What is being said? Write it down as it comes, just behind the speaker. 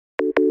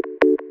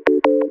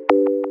Hello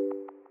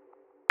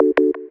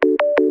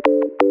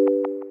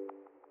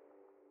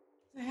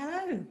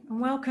and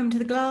welcome to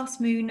the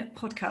Glassmoon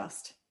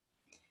podcast.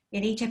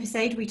 In each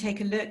episode, we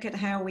take a look at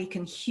how we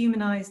can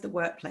humanise the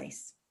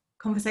workplace.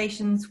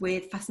 Conversations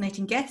with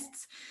fascinating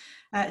guests,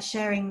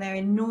 sharing their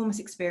enormous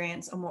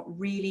experience on what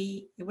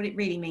it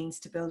really means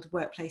to build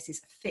workplaces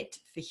fit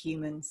for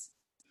humans.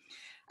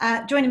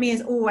 Joining me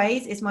as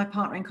always is my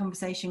partner in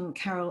conversation,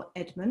 Carol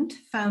Edmund,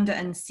 founder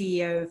and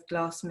CEO of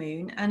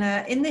Glassmoon. And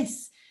in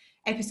this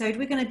episode,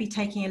 we're going to be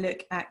taking a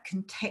look at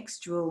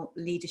contextual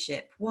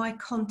leadership, why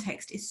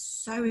context is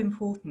so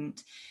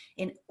important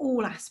in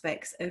all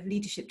aspects of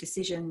leadership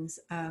decisions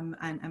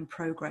and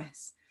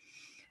progress.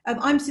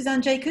 I'm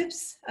Suzanne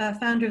Jacobs,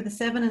 founder of The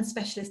Seven and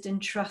specialist in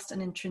trust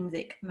and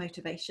intrinsic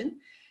motivation.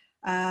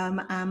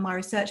 And my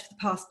research for the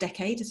past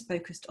decade has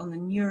focused on the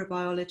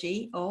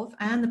neurobiology of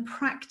and the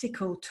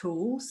practical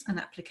tools and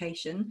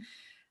application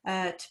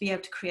to be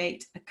able to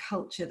create a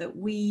culture that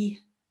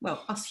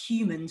us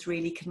humans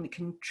really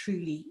can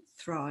truly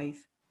thrive.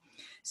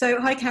 So,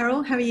 hi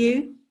Carol, how are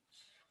you?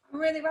 I'm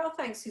really well,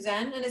 thanks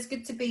Suzanne, and it's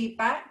good to be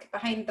back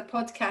behind the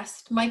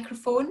podcast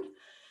microphone.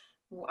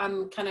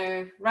 I'm kind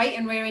of right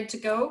and raring to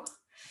go.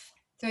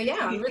 So yeah,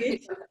 I'm really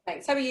good.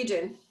 Thanks. How are you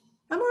doing?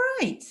 I'm all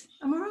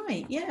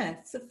right. Yeah,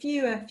 it's a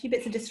few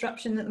bits of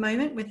disruption at the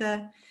moment with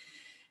the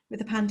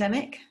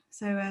pandemic.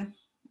 So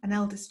an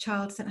eldest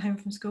child sent home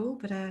from school,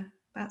 but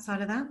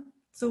outside of that,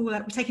 it's all we're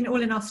taking it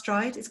all in our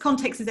stride. It's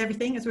context is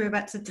everything, as we're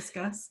about to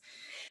discuss.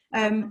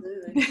 Yeah,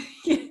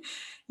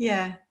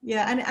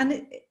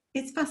 and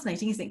it's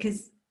fascinating, isn't it?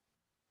 Because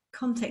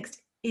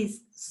context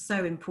is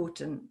so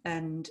important,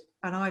 and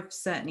I've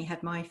certainly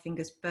had my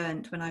fingers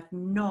burnt when I've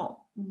not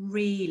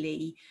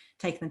really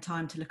taken the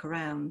time to look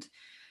around.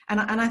 And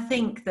I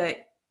think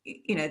that,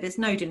 you know, there's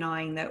no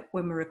denying that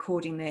when we're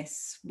recording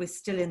this, we're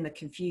still in the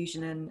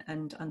confusion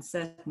and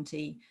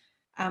uncertainty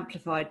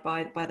amplified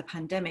by the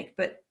pandemic.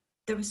 But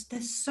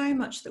there's so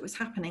much that was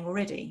happening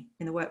already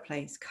in the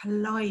workplace,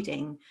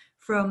 colliding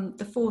from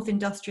the fourth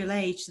industrial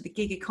age to the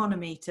gig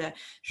economy to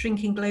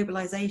shrinking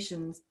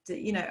globalizations to,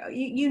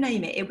 you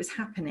name it, it was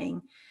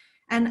happening.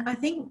 And I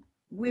think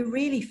we're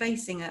really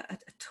facing a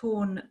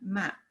torn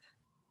map,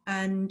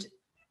 and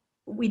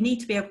we need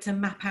to be able to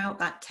map out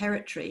that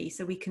territory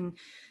so we can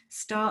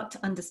start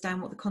to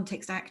understand what the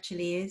context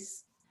actually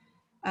is.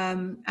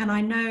 And I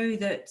know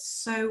that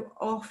so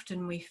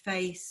often we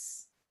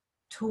face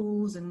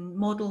tools and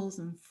models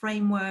and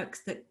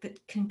frameworks that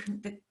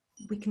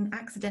we can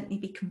accidentally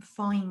be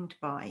confined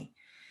by.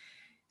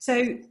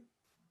 So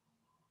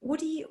what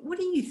do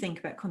you think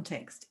about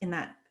context in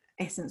that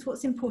essence?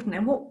 What's important,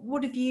 and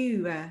what have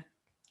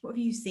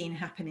you seen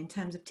happen in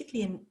terms of,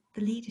 particularly in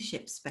the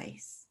leadership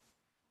space?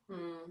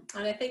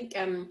 And I think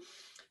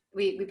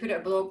we put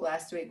out a blog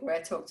last week where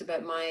I talked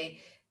about my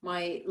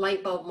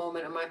light bulb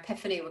moment, or my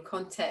epiphany with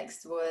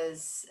context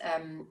was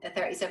at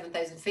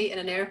 37,000 feet in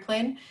an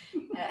airplane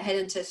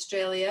heading to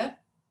Australia,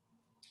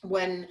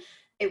 when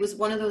it was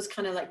one of those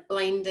kind of like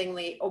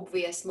blindingly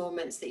obvious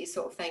moments that you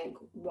sort of think,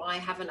 why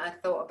haven't I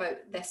thought about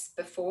this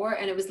before?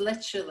 And it was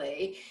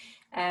literally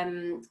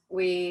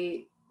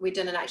we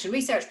done an action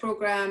research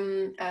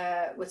program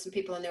with some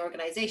people in the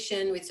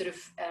organization. We'd sort of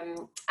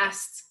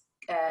asked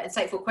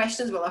insightful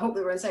questions, well I hope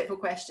they were insightful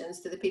questions,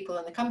 to the people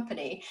in the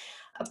company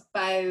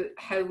about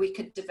how we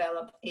could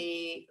develop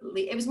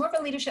it was more of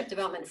a leadership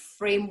development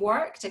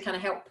framework to kind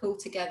of help pull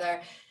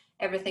together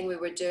everything we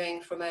were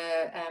doing from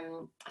a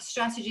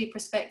strategy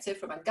perspective,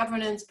 from a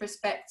governance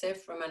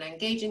perspective, from an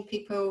engaging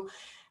people.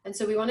 And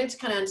so we wanted to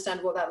kind of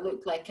understand what that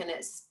looked like in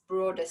its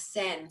broadest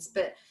sense.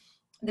 But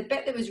the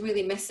bit that was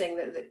really missing,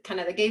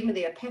 that gave me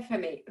the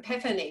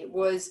epiphany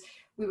was,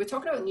 we were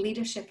talking about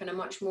leadership in a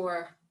much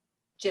more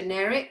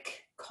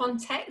generic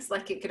context,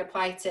 like it could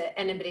apply to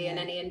anybody in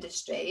any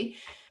industry.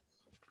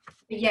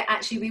 But yeah,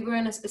 actually we were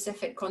in a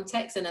specific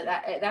context, and at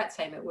that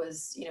time it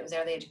was, it was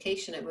early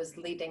education, it was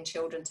leading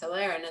children to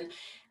learn,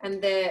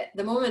 and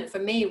the moment for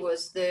me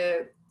was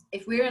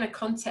if we're in a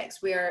context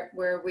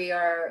where we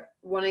are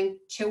wanting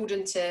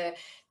children to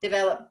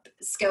develop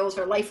skills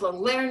for lifelong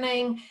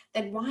learning,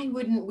 then why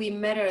wouldn't we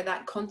mirror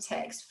that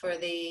context for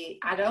the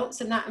adults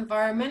in that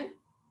environment?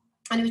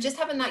 And it was just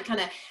having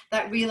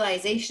that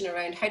realization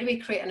around, how do we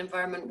create an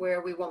environment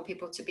where we want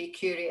people to be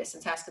curious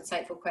and to ask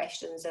insightful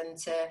questions, and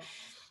to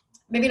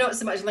maybe not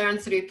so much learn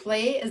through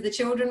play as the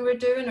children were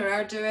doing or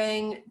are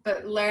doing,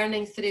 but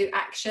learning through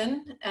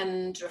action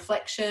and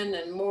reflection,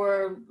 and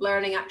more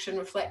learning, action,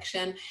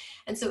 reflection.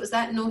 And so it was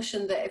that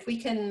notion that if we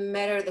can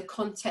mirror the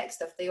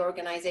context of the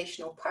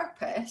organizational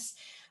purpose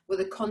with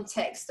the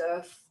context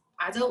of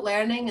adult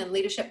learning and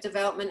leadership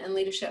development and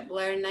leadership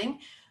learning,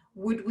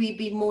 would we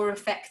be more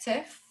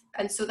effective?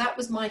 And so that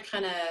was my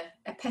kind of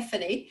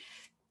epiphany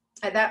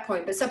at that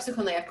point. But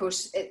subsequently, of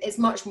course, it's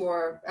much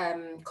more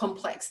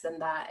complex than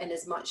that, in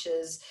as much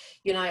as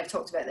you and I have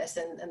talked about this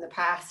in the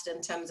past, in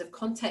terms of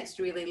context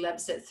really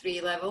lives at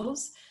three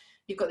levels.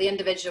 You've got the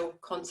individual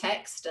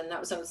context, and that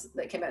was something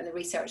that came out in the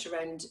research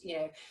around,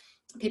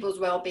 people's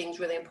well-being is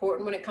really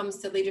important when it comes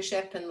to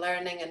leadership and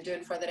learning and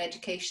doing further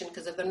education,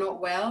 because if they're not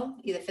well,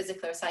 either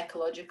physically or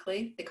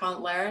psychologically, they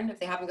can't learn. If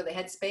they haven't got the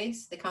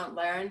headspace, they can't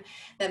learn.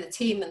 Then the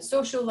team and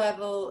social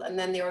level, and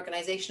then the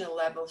organizational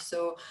level.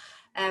 So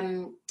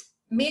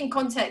me and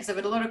context, I've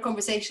had a lot of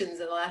conversations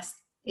in the last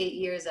 8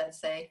 years, I'd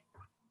say.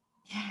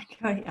 Yeah,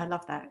 great. I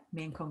love that.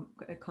 Me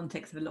and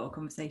context of a lot of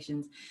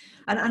conversations,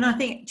 and I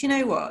think, do you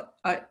know what?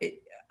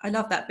 I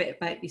love that bit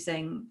about you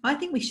saying, I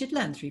think we should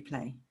learn through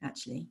play.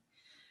 Actually,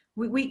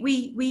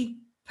 we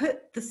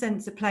put the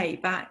sense of play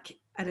back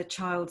at a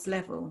child's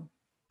level,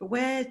 but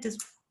where does,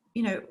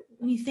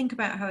 when you think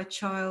about how a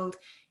child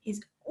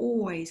is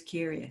always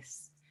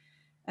curious,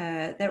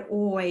 they're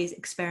always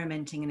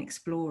experimenting and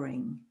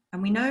exploring,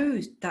 and we know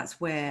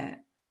that's where,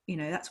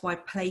 that's why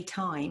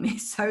playtime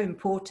is so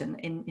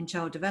important in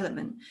child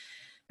development.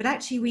 But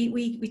actually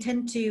we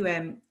tend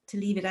to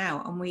leave it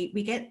out, and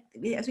we get,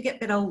 as we get a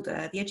bit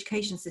older, the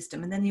education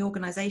system and then the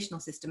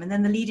organizational system and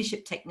then the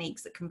leadership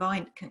techniques that can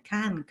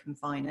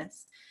confine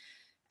us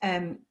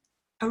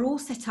are all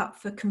set up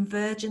for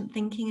convergent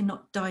thinking and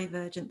not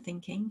divergent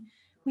thinking.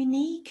 We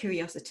need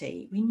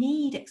curiosity, we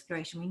need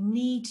exploration, we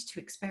need to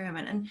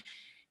experiment. And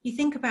you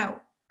think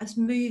about us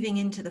moving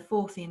into the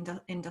fourth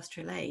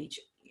industrial age,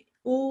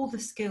 all the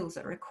skills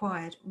that are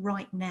required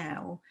right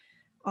now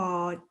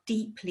are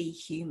deeply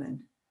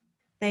human.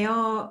 They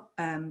are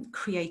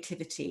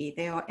creativity,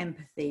 they are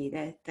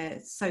empathy,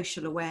 they're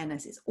social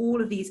awareness. It's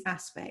all of these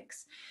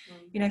aspects.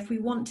 If we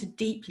want to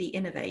deeply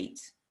innovate,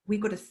 we've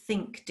got to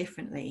think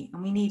differently,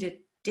 and we need a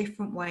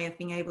different way of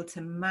being able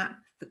to map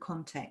the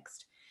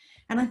context.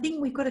 And I think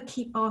we've got to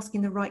keep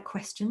asking the right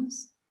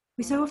questions.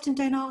 We so often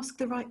don't ask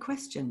the right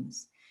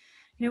questions.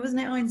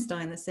 Wasn't it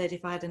Einstein that said,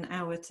 if I had an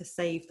hour to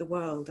save the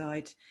world,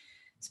 I'd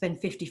spend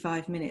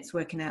 55 minutes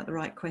working out the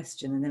right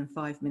question and then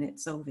 5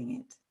 minutes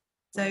solving it.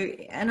 So,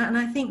 and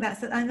I think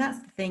that's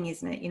the thing,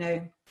 isn't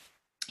it?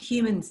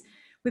 Humans,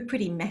 we're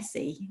pretty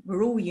messy.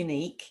 We're all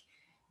unique,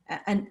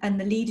 and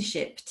the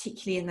leadership,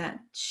 particularly in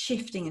that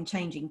shifting and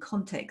changing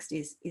context,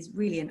 is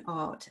really an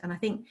art. And I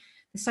think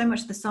there's so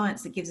much of the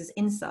science that gives us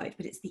insight,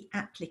 but it's the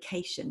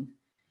application,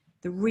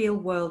 the real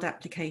world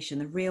application,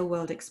 the real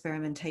world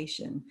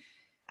experimentation,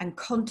 and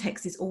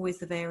context is always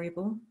the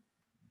variable.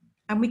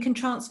 And we can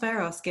transfer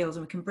our skills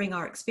and we can bring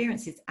our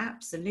experiences,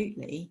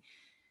 absolutely.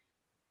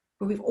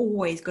 But we've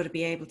always got to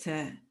be able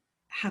to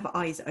have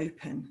eyes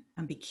open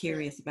and be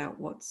curious about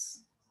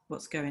what's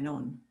going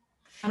on.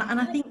 And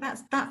I think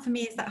that for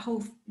me is that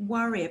whole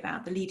worry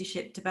about the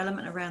leadership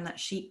development around that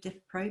sheep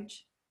dip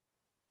approach.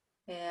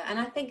 Yeah, and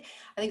I think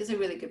it's a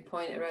really good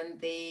point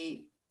around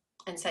the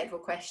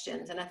insightful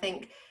questions. And I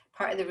think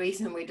part of the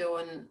reason we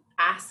don't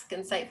ask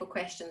insightful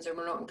questions, or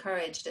we're not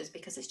encouraged, is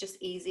because it's just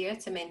easier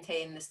to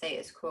maintain the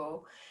status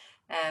quo.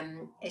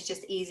 It's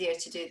just easier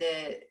to do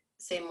the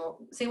same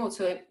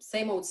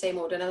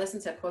old. And I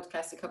listened to a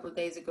podcast a couple of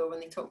days ago when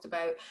they talked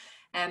about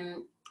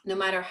no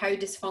matter how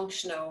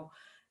dysfunctional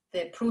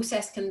the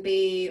process can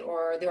be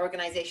or the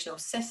organizational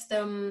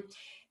system,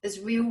 there's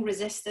real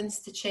resistance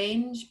to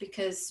change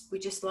because we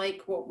just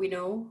like what we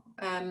know,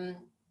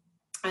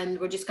 and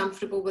we're just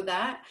comfortable with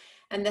that.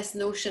 And this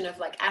notion of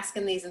like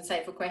asking these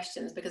insightful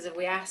questions, because if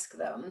we ask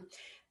them,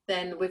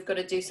 then we've got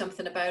to do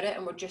something about it,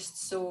 and we're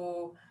just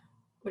so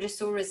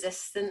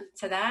resistant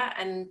to that.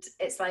 And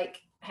it's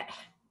like,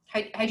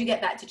 how do you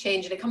get that to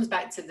change? And it comes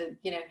back to the,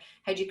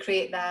 how do you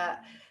create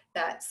that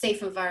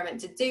safe environment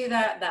to do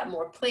that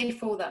more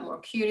playful, that more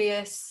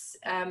curious?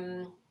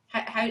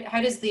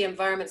 How does the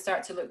environment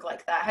start to look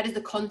like that? How does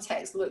the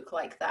context look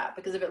like that?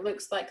 Because if it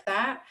looks like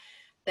that,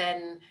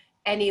 then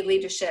any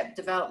leadership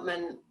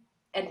development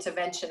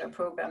intervention or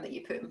program that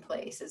you put in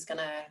place is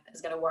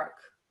gonna work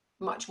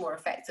much more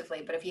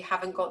effectively. But if you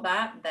haven't got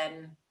that,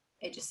 then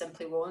it just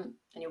simply won't,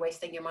 and you're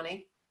wasting your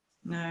money.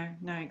 No,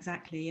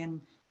 exactly.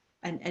 And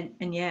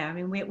yeah, I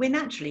mean, we're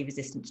naturally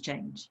resistant to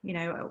change.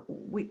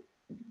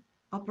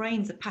 Our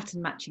brains are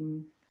pattern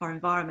matching our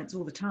environments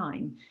all the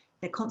time.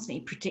 They're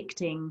constantly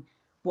predicting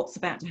what's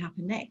about to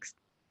happen next.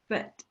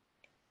 But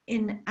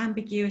in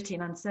ambiguity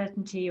and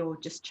uncertainty, or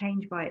just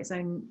change by its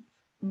own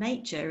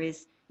nature,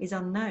 is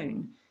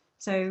unknown.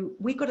 So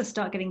we've got to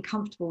start getting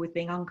comfortable with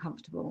being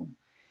uncomfortable.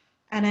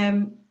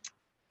 And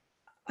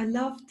I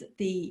loved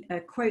the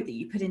quote that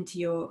you put into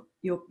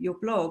your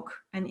blog,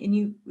 and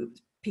you,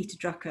 Peter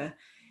Drucker.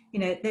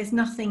 There's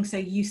nothing so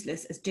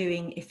useless as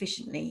doing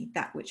efficiently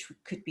that which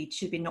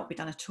should not be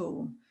done at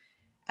all.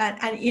 And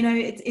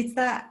it's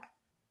that,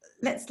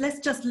 let's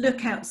just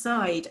look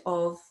outside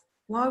of,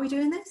 why are we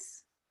doing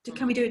this?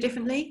 Can we do it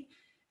differently?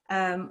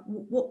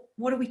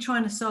 What are we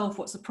trying to solve?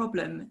 What's the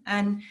problem?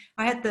 And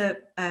I had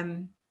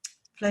the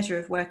pleasure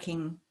of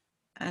working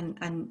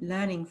and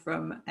learning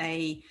from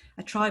a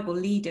tribal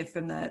leader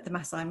from the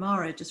Masai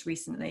Mara just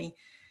recently,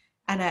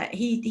 and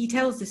he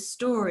tells this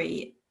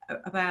story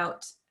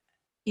about,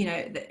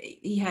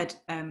 he had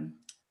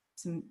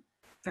some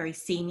very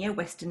senior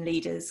Western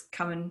leaders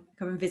come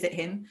and visit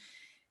him,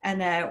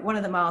 and one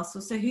of them asked,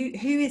 well, so who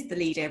is the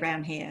leader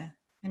around here?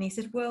 And he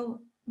said, well,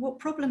 what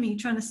problem are you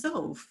trying to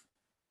solve?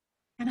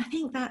 And I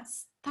think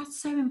that's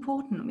that's so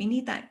important. We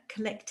need that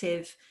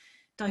collective,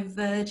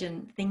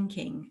 divergent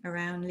thinking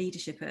around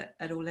leadership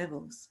at all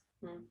levels.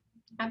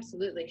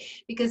 Absolutely,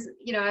 because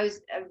I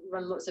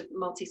run lots of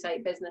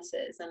multi-site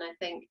businesses, and I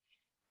think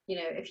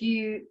if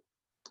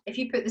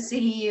you put the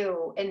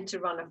CEO in to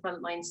run a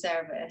frontline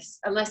service,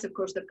 unless of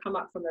course they've come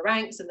up from the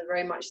ranks and they're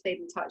very much stayed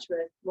in touch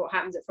with what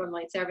happens at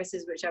frontline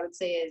services, which I would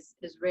say is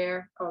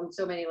rare on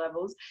so many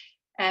levels,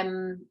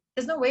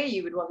 there's no way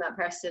you would want that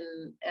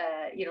person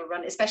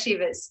run, especially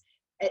if it's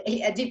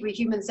a deeply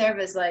human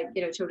service like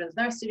children's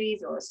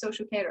nurseries or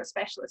social care or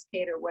specialist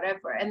care or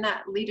whatever. In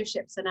that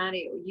leadership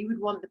scenario, you would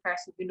want the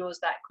person who knows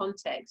that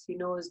context, who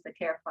knows the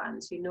care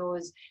plans, who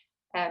knows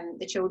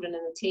the children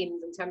and the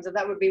teams, in terms of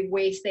that would be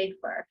way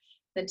safer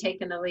than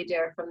taking a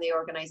leader from the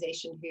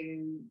organization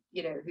who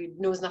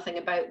knows nothing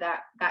about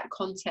that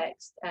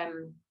context,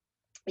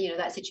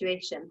 that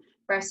situation,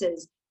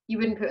 versus you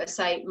wouldn't put a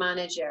site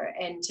manager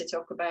in to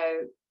talk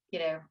about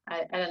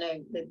I don't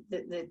know,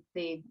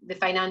 the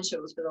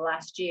financials for the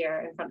last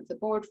year in front of the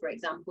board, for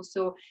example.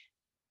 So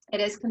it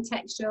is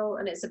contextual,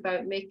 and it's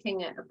about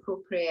making it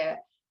appropriate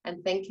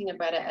and thinking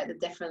about it at the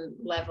different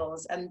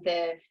levels and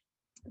the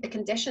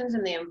conditions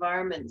and the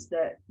environments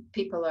that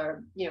people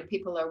are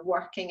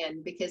working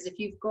in. Because if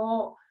you've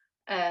got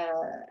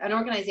an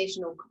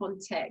organizational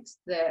context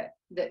that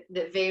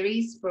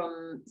varies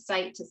from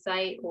site to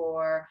site,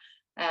 or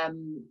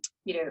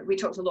we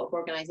talked to a lot of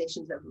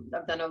organizations that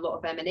have done a lot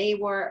of M&A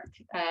work,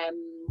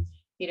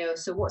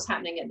 so what's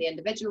happening at the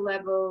individual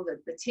level,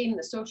 the team,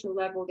 the social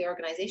level, the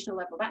organizational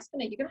level,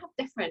 you're going to have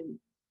different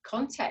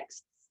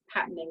contexts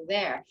happening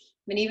there. I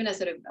mean, even as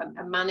sort of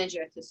a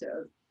manager to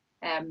sort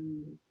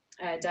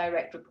of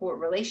direct report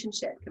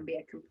relationship can be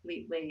a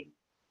completely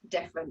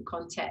different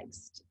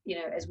context,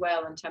 as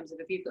well, in terms of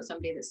if you've got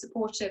somebody that's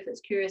supportive,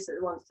 that's curious, that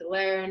wants to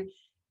learn,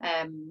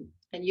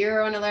 and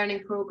you're on a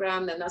learning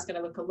program, then that's going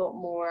to look a lot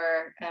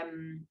more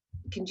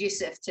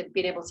conducive to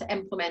being able to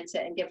implement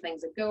it and give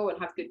things a go and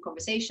have good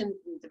conversations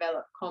and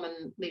develop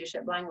common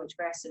leadership language,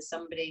 versus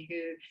somebody who,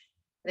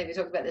 I think we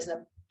talked about this in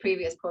a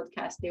previous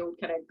podcast, the old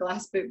kind of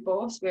glass book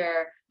boss,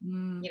 where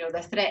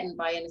they're threatened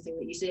by anything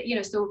that you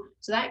say, so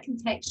that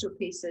contextual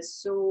piece is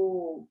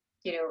so,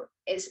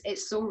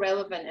 it's so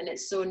relevant and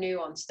it's so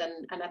nuanced,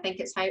 and I think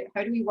it's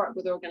how do we work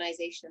with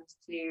organizations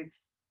to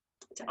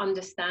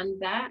understand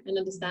that and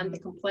understand the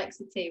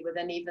complexity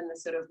within even the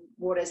sort of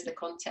what is the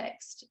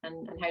context,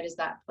 and how does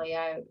that play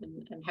out,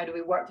 and how do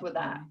we work with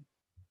that.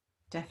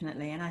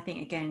 Definitely. And I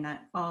think, again,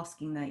 that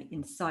asking the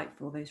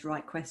insightful, those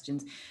right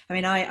questions. I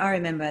mean, I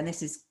remember, and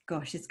this is,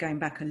 gosh, it's going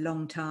back a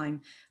long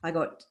time, I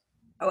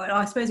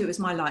suppose it was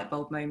my light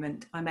bulb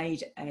moment. I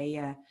made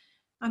a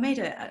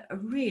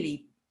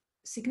really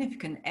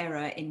significant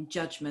error in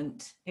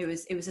judgment. It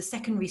was a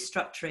second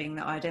restructuring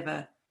that I'd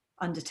ever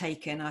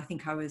undertaken. I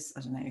think I was,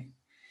 I don't know,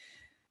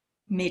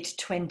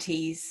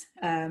 mid-20s,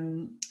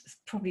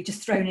 probably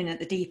just thrown in at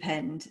the deep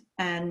end.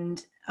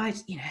 And I'd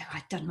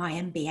done my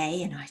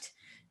MBA and I'd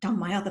done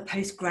my other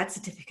postgrad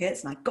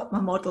certificates, and I got my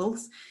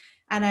models.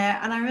 And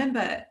I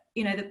remember,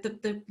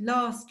 the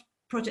last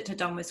project I'd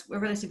done was a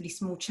relatively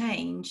small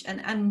change,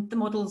 and the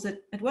models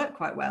had worked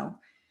quite well.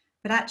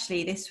 But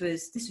actually, this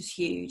was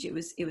huge. It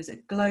was a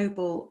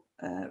global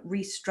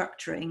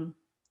restructuring,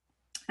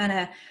 and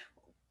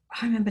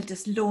I remember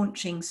just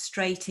launching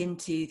straight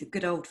into the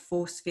good old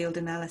force field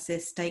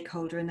analysis,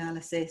 stakeholder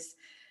analysis,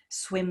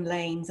 swim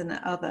lanes, and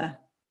other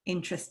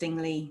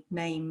interestingly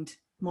named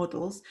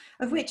models,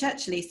 of which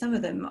actually some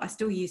of them I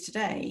still use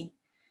today.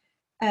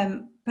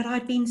 But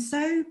I'd been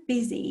so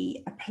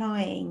busy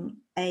applying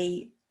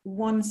a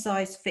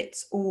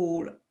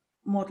one-size-fits-all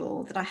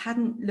model that I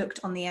hadn't looked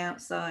on the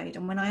outside.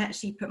 And when I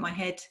actually put my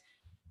head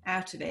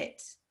out of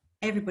it,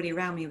 everybody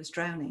around me was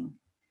drowning.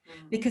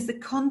 Because the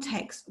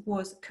context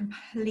was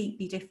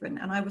completely different,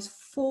 and I was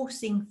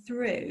forcing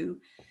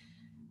through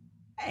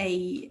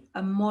a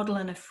model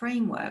and a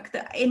framework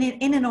that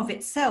in and of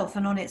itself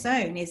and on its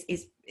own is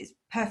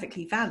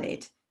perfectly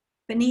valid,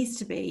 but needs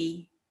to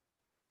be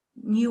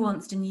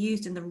nuanced and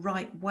used in the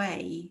right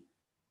way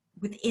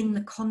within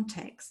the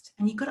context.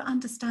 And you've got to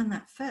understand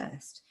that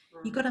first.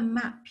 You've got to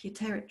map your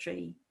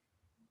territory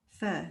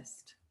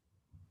first.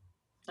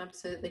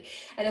 Absolutely.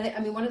 And I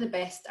mean, one of the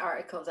best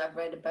articles I've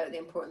read about the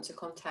importance of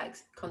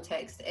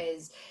context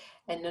is,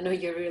 and I know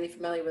you're really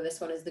familiar with this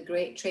one, is The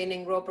Great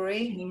Training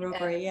Robbery.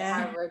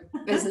 Harvard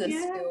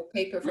Business School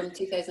paper from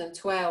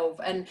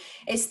 2012. And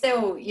it's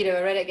still,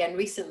 I read it again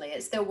recently,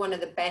 it's still one of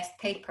the best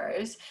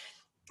papers,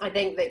 I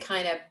think, that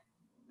kind of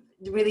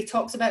really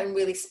talks about and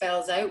really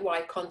spells out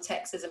why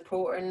context is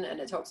important.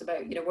 And it talks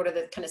about, what are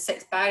the kind of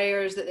 6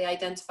 barriers that they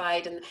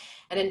identified. And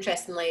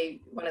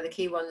interestingly, one of the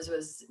key ones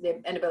was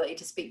the inability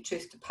to speak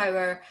truth to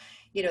power,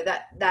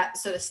 that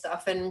sort of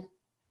stuff. And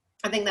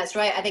I think that's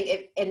right. I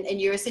think in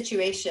your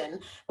situation,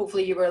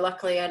 hopefully you were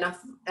lucky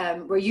enough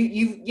where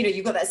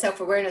you've got that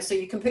self-awareness, so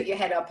you can put your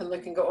head up and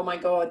look and go, oh my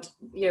God,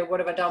 what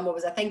have I done? What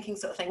was I thinking,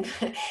 sort of thing.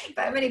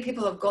 But how many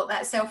people have got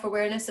that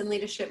self-awareness in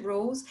leadership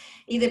roles,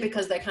 either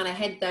because they're kind of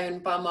head down,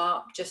 bum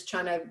up, just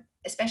trying to,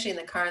 especially in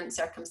the current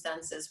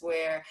circumstances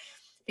where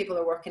people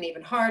are working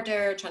even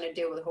harder, trying to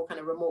deal with the whole kind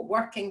of remote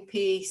working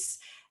piece,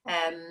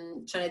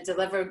 trying to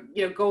deliver,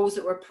 goals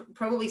that were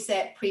probably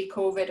set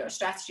pre-COVID, or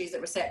strategies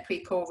that were set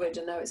pre-COVID,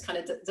 and now it's kind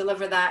of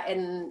deliver that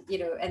in,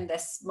 in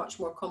this much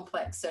more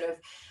complex sort of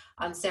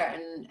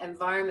uncertain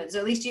environment. So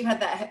at least you had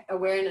that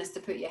awareness to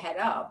put your head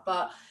up.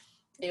 But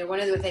one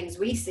of the things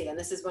we see, and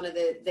this is one of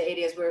the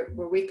areas where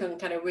we can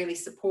kind of really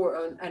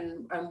support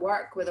and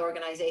work with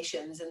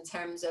organizations in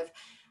terms of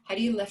how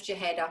do you lift your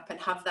head up and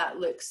have that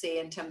look-see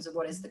in terms of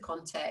what is the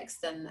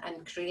context, and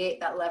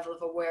create that level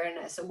of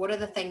awareness, and what are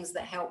the things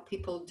that help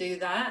people do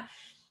that.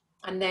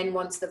 And then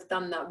once they've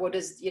done that, what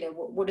does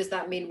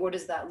that mean? What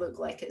does that look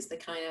like? It's the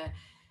kind of,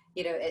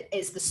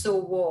 it's the so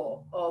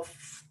what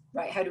of,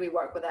 right, how do we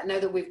work with that? Now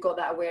that we've got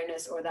that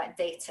awareness or that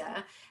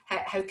data,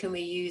 how can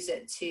we use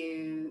it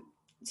to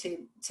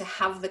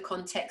have the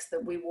context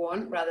that we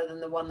want, rather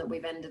than the one that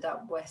we've ended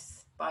up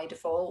with by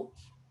default?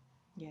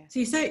 Yeah. So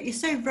you're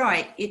so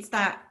right. It's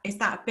that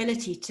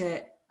ability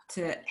to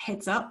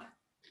heads up,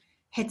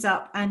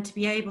 and to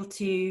be able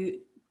to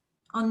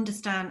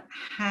understand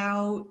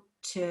how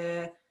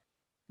to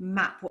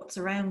map what's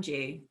around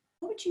you.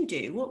 What would you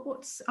do?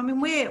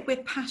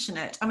 We're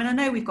passionate. I mean, I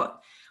know we've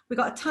got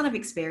a ton of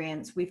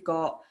experience. We've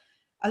got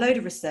a load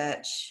of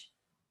research,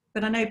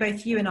 but I know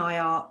both you and I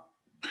are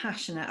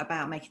passionate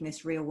about making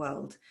this real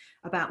world,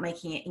 about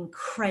making it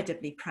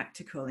incredibly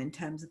practical in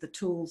terms of the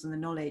tools and the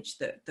knowledge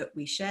that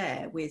we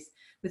share with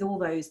all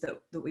those that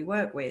we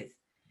work with.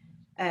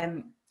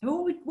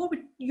 What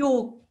would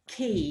your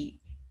key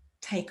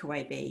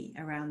takeaway be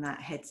around that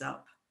heads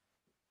up?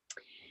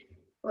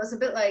 Well, it's a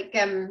bit like,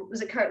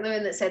 was it Kurt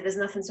Lewin that said there's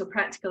nothing so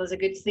practical as a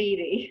good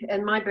theory?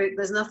 In my book,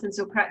 there's nothing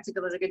so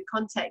practical as a good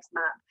context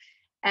map.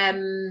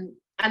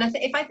 And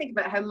if I think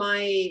about how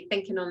my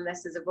thinking on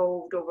this has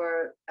evolved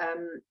over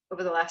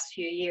the last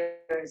few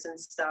years and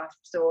stuff,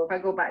 so if I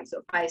go back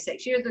sort of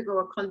 5-6 years ago,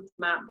 a context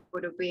map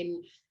would have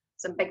been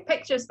some big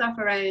picture stuff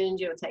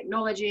around,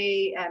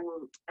 technology,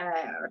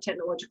 or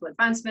technological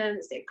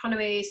advancements, the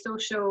economy,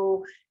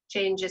 social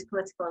changes,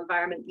 political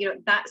environment,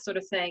 that sort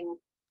of thing.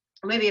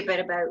 Maybe a bit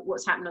about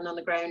what's happening on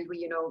the ground with,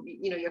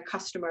 your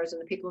customers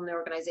and the people in the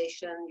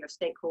organization, your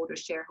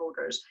stakeholders,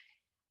 shareholders.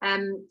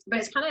 But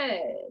it's kind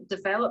of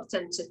developed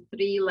into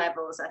 3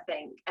 levels, I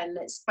think, and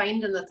it's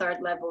finding the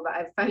 3rd level that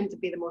I've found to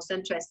be the most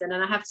interesting.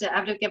 And I have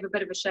to give a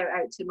bit of a shout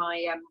out to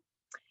my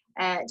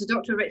to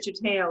Dr. Richard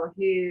Hale,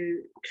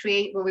 who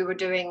when we were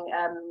doing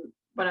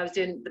when I was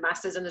doing the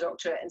masters and the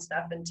doctorate and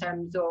stuff, in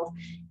terms of,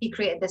 he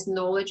created this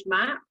knowledge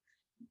map.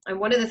 And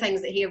one of the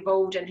things that he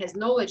evolved in his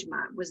knowledge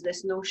map was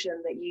this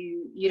notion that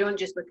you don't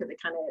just look at the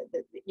kind of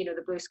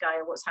the blue sky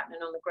or what's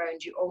happening on the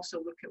ground. You also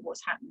look at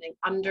what's happening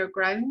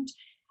underground.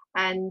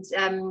 And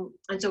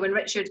so when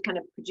Richard kind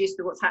of produced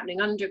the what's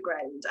happening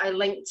underground, I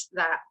linked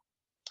that.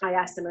 I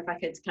asked him if I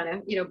could kind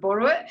of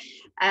borrow it.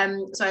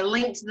 So I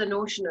linked the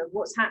notion of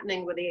what's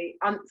happening with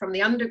from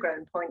the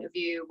underground point of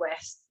view,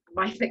 with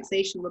my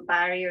fixation with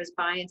barriers,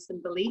 bias,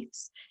 and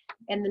beliefs,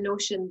 in the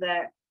notion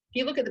that if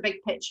you look at the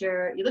big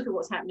picture, you look at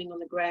what's happening on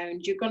the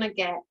ground,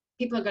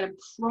 people are going to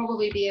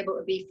probably be able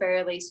to be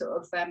fairly sort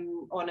of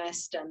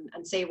honest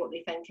and say what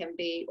they think and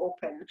be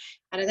open.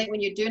 And I think when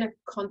you're doing a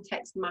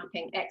context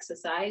mapping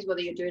exercise,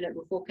 whether you're doing it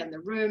with folk in the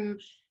room,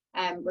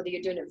 whether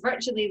you're doing it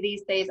virtually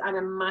these days, I'm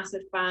a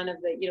massive fan of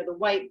the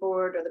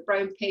whiteboard or the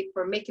brown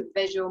paper. Make it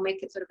visual,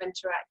 make it sort of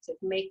interactive,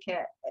 make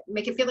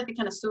it feel like a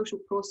kind of social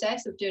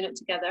process of doing it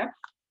together.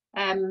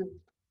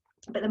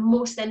 But the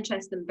most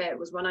interesting bit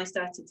was when I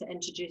started to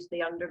introduce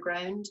the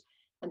underground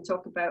and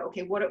talk about,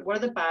 okay, what are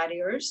the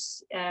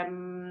barriers?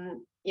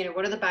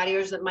 What are the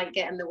barriers that might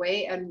get in the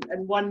way? And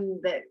one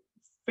that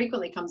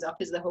frequently comes up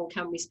is the whole,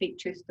 can we speak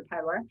truth to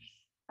power?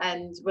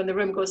 And when the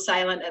room goes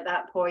silent at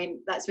that point,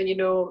 that's when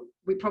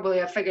we probably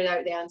have figured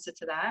out the answer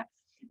to that.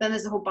 Then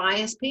there's the whole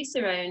bias piece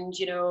around,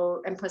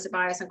 implicit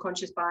bias,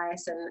 unconscious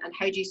bias, and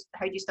how do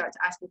you start to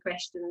ask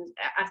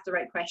the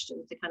right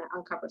questions to kind of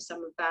uncover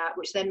some of that,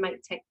 which then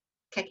might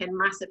kick in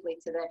massively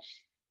to the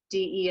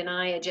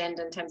DE&I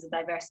agenda in terms of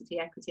diversity,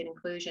 equity, and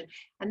inclusion.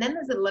 And then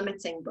there's the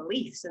limiting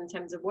beliefs in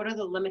terms of what are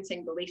the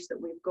limiting beliefs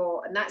that we've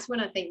got. And that's when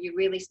I think you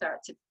really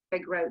start to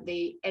figure out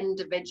the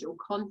individual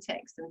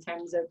context in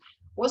terms of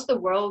what's the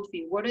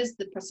worldview, what is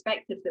the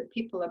perspective that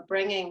people are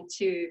bringing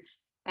to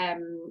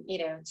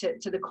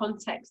the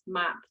context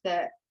map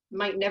that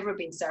might never have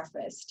been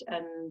surfaced,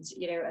 and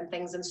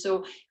things.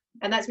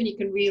 And that's when you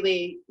can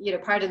really,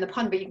 pardon the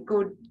pun, but you can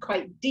go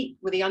quite deep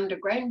with the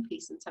underground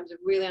piece in terms of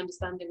really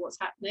understanding what's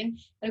happening.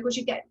 And of course,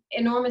 you get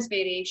enormous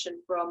variation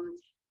from,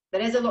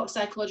 there is a lot of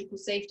psychological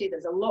safety,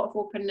 there's a lot of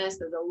openness,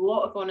 there's a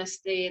lot of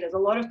honesty, there's a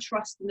lot of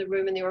trust in the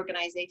room and the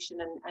organization,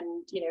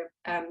 and you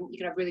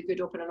can have really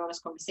good, open and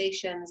honest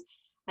conversations.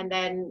 And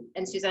then,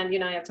 and Suzanne, you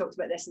and I have talked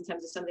about this in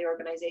terms of some of the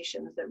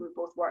organizations that we've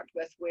both worked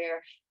with,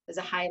 where there's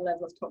a high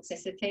level of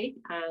toxicity,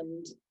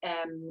 and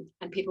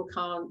people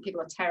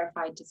are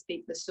terrified to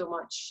speak. There's so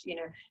much,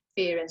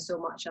 fear and so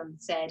much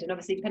unsaid. And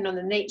obviously, depending on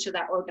the nature of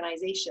that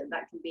organization,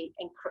 that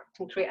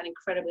can create an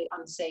incredibly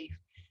unsafe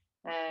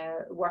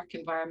work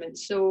environment.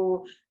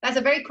 So that's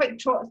a very quick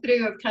trot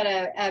through of kind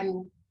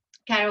of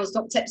Carol's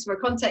top tips for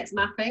context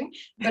mapping,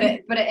 but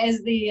it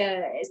is the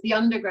it's the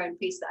underground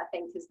piece that I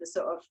think is the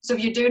sort of, so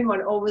if you're doing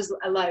one, always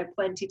allow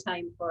plenty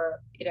time for,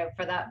 you know,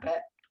 for that bit.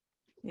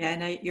 Yeah,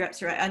 no, you're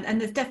absolutely right. And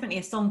there's definitely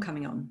a song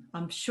coming on.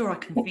 I'm sure I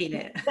can feel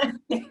it.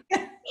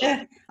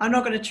 I'm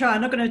not going to try.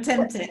 I'm not going to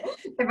attempt it.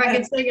 If I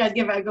could sing, I'd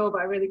give it a go,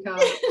 but I really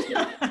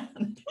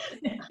can't.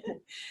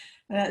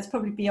 It's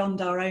probably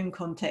beyond our own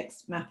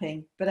context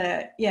mapping.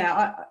 But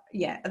yeah.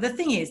 The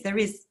thing is, there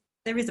is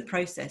a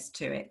process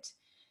to it.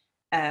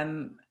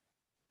 And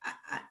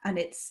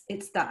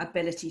it's that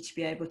ability to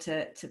be able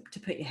to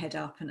put your head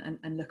up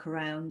and look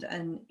around.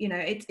 And, you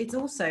know, it's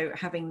also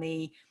having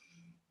the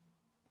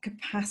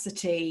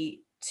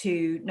capacity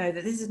to know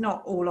that this is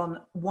not all on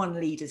one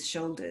leader's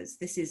shoulders.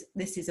 This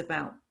is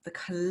about the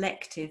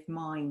collective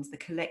minds, the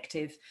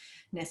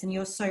collectiveness. And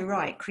you're so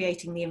right,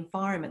 creating the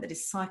environment that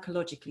is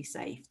psychologically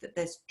safe, that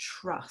there's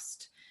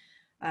trust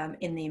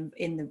in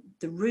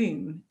the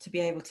room to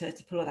be able to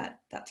pull all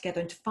that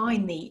together and to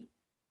find the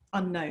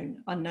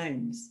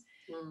unknowns.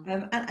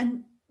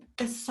 And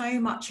there's so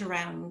much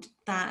around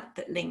that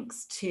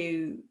links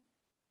to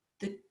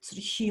the sort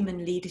of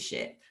human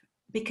leadership,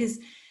 because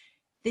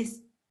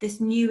this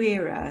new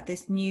era,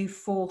 this new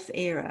fourth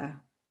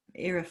era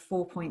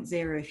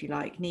 4.0, if you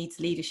like, needs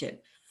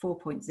leadership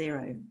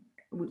 4.0.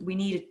 We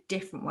need a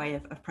different way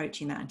of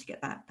approaching that and to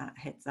get that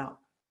heads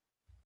up.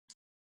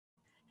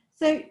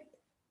 So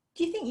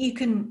do you think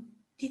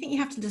you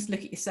have to just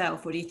look at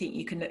yourself, or do you think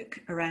you can look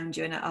around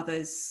you and at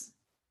others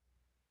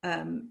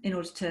in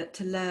order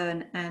to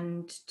learn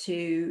and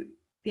to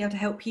be able to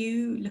help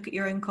you look at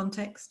your own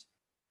context?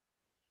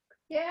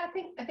 Yeah,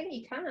 I think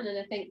you can. And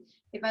I think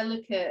if I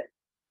look at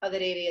other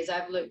areas,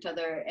 I've looked at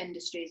other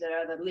industries or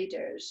other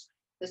leaders,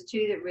 there's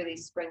two that really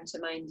spring to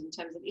mind in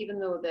terms of, even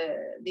though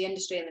the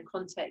industry and the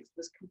context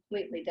was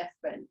completely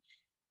different,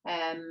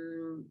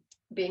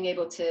 being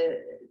able to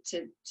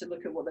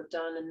look at what they've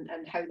done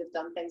and how they've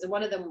done things. And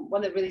one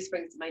that really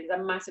springs to mind is,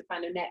 I'm a massive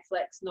fan of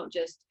Netflix, not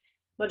just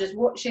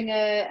watching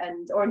it,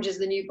 and Orange is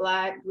the New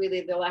Black.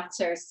 Really, the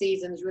latter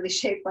seasons really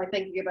shaped by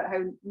thinking about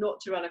how not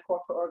to run a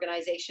corporate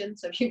organization.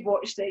 So if you've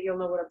watched it, you'll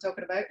know what I'm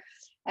talking about.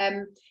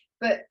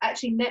 But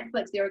actually,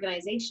 Netflix, the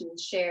organization,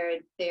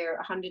 shared their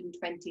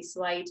 120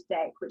 slide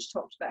deck, which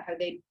talked about how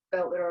they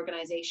built their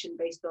organization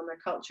based on their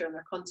culture and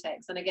their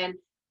context. And again,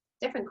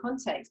 different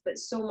context, but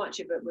so much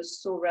of it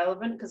was so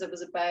relevant, because it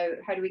was about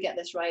how do we get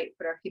this right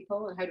for our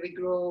people, and how do we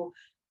grow,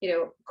 you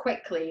know,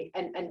 quickly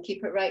and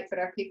keep it right for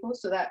our people.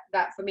 So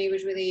that for me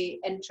was really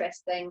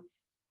interesting.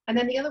 And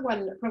then the other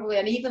one, probably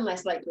an even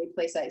less likely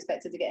place I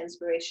expected to get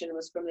inspiration,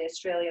 was from the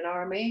Australian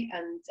Army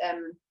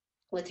and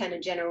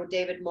Lieutenant General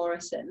David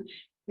Morrison,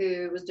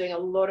 who was doing a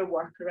lot of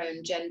work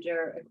around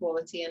gender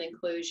equality and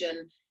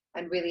inclusion,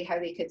 and really how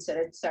they could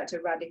sort of start to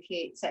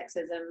eradicate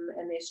sexism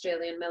in the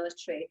Australian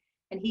military.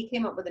 And he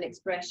came up with an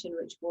expression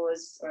which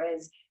was, or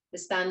is, the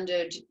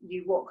standard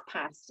you walk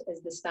past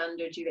is the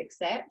standard you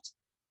accept.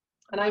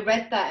 And I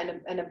read that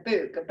in a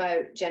book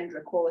about gender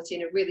equality,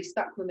 and it really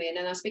stuck with me. And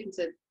then I was speaking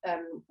to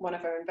one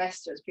of our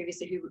investors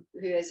previously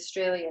who is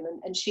Australian,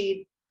 and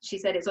she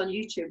said it's on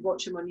YouTube,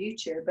 watch him on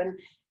YouTube.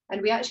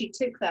 And we actually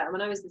took that, and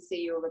when I was the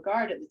CEO of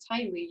Regard at the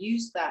time, we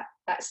used that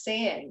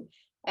saying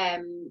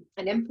and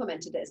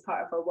implemented it as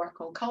part of our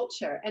work on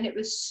culture. And it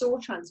was so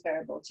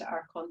transferable to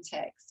our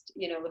context,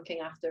 you know, looking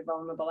after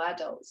vulnerable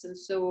adults. And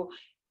so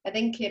I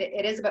think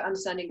it is about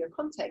understanding your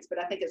context, but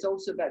I think it's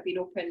also about being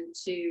open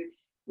to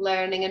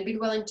learning and being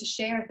willing to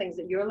share things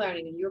that you're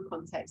learning in your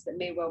context that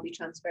may well be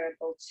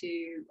transferable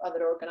to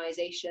other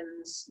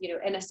organizations, you know,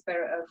 in a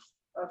spirit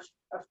of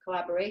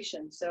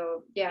collaboration.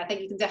 So yeah, I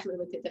think you can definitely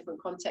look at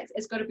different contexts.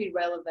 It's got to be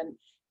relevant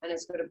and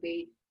it's got to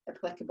be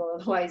applicable,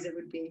 otherwise it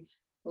would be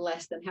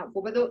less than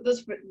helpful. But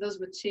those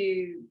were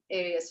two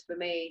areas for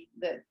me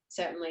that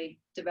certainly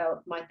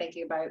developed my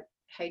thinking about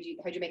how do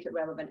you make it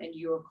relevant in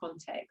your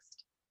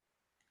context.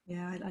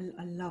 Yeah,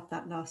 I love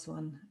that last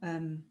one.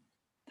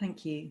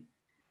 Thank you.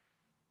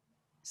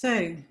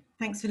 So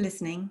thanks for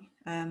listening.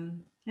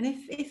 And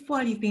if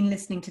while you've been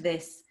listening to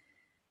this,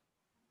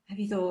 have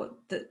you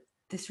thought that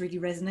this really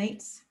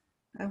resonates?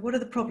 What are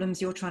the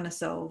problems you're trying to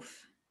solve?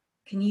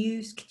 Can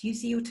you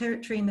see your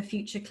territory in the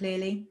future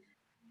clearly?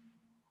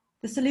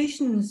 The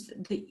solutions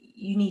that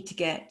you need to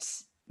get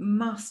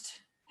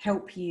must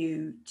help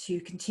you to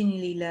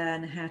continually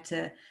learn how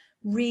to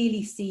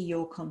really see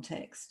your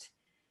context,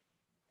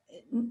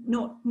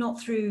 not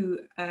through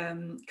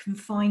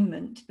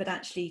confinement, but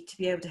actually to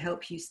be able to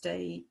help you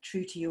stay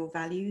true to your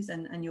values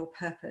and your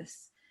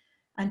purpose,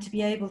 and to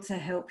be able to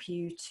help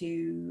you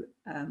to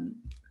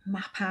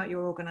map out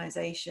your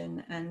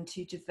organization and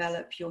to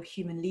develop your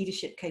human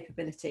leadership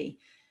capability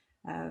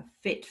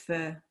fit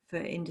for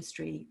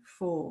Industry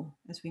 4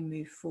 as we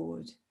move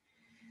forward.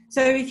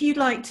 So if you'd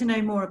like to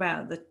know more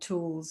about the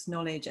tools,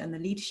 knowledge and the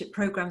leadership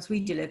programs we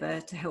deliver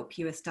to help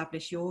you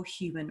establish your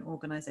human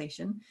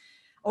organization,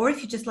 or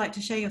if you'd just like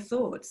to share your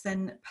thoughts,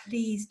 then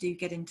please do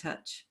get in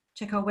touch.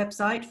 Check our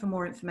website for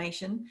more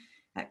information.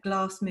 at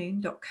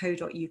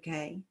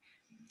glassmoon.co.uk.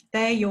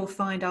 There you'll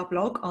find our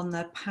blog on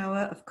the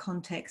power of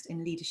context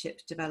in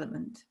leadership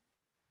development.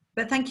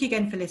 But thank you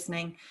again for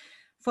listening.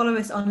 Follow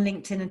us on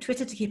LinkedIn and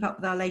Twitter to keep up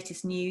with our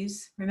latest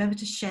news. Remember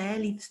to share,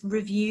 leave a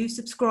review,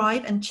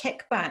 subscribe, and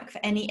check back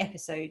for any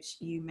episodes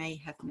you may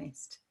have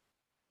missed.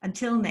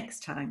 Until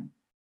next time.